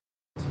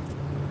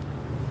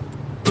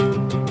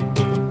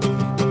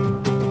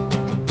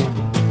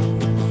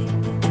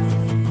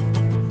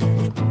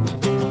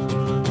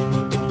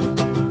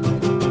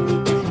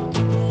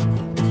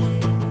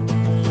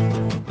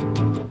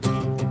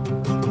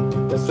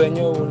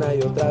sueño una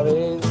y otra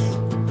vez,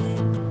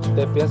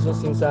 te pienso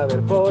sin saber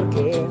por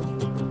qué.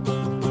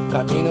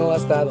 Camino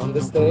hasta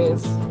donde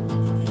estés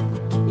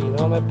y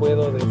no me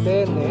puedo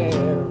detener.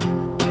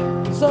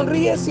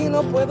 Sonríes y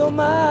no puedo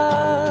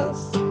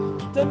más,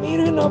 te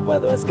miro y no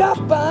puedo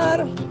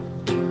escapar.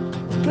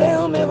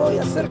 Creo me voy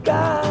a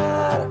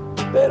acercar,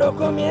 pero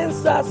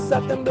comienzas a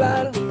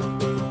temblar.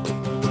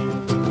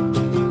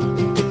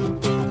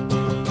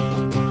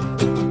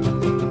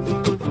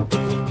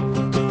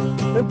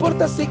 No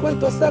importa si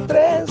cuento hasta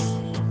 3,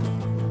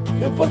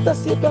 no importa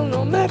si tú aún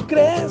no me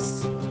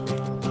crees.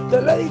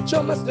 Te lo he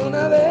dicho más de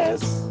una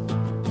vez,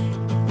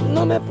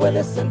 no me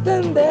puedes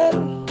entender.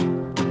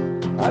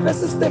 A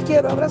veces te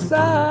quiero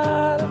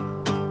abrazar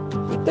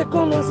y te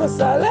comienzas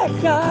a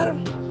alejar.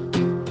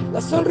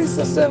 La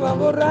sonrisa se va a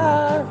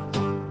borrar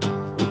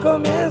y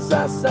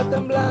comienzas a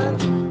temblar.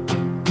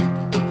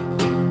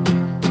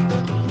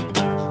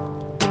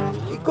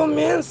 Y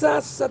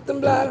comienzas a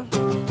temblar.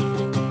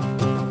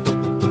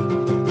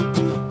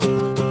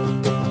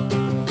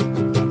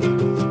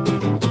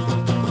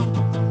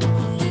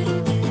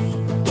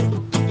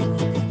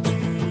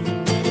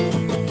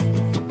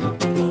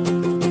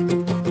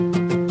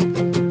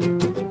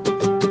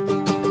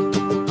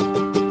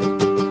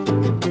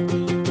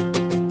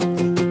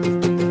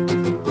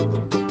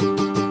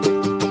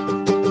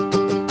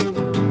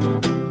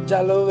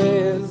 Ya lo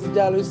ves,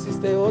 ya lo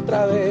hiciste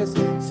otra vez,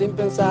 sin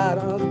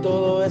pensar,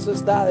 todo eso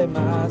está de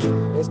más.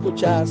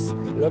 Escuchas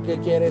lo que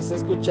quieres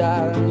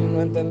escuchar y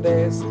no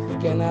entendés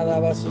que nada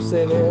va a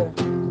suceder.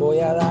 Voy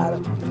a dar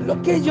lo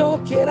que yo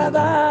quiera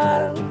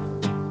dar,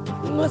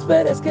 no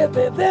esperes que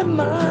te dé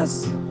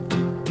más.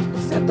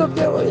 Siento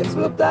que voy a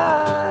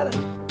explotar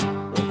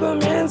y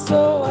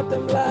comienzo a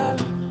temblar.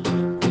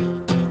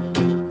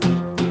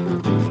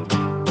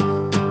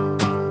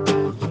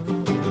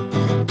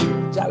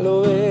 Ya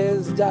lo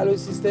ves, ya lo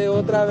hiciste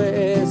otra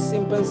vez,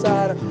 sin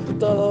pensar,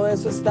 todo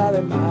eso está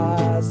de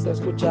más.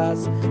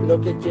 Escuchas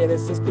lo que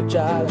quieres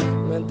escuchar,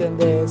 no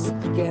entendés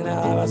que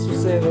nada va a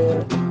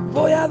suceder.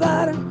 Voy a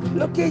dar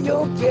lo que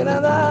yo quiera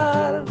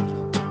dar,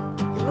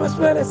 no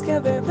esperes que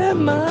te dé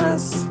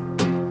más.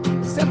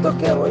 Siento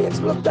que voy a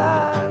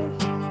explotar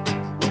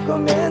y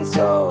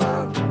comienzo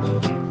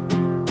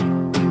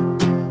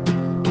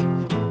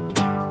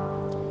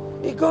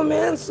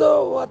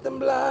a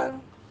temblar.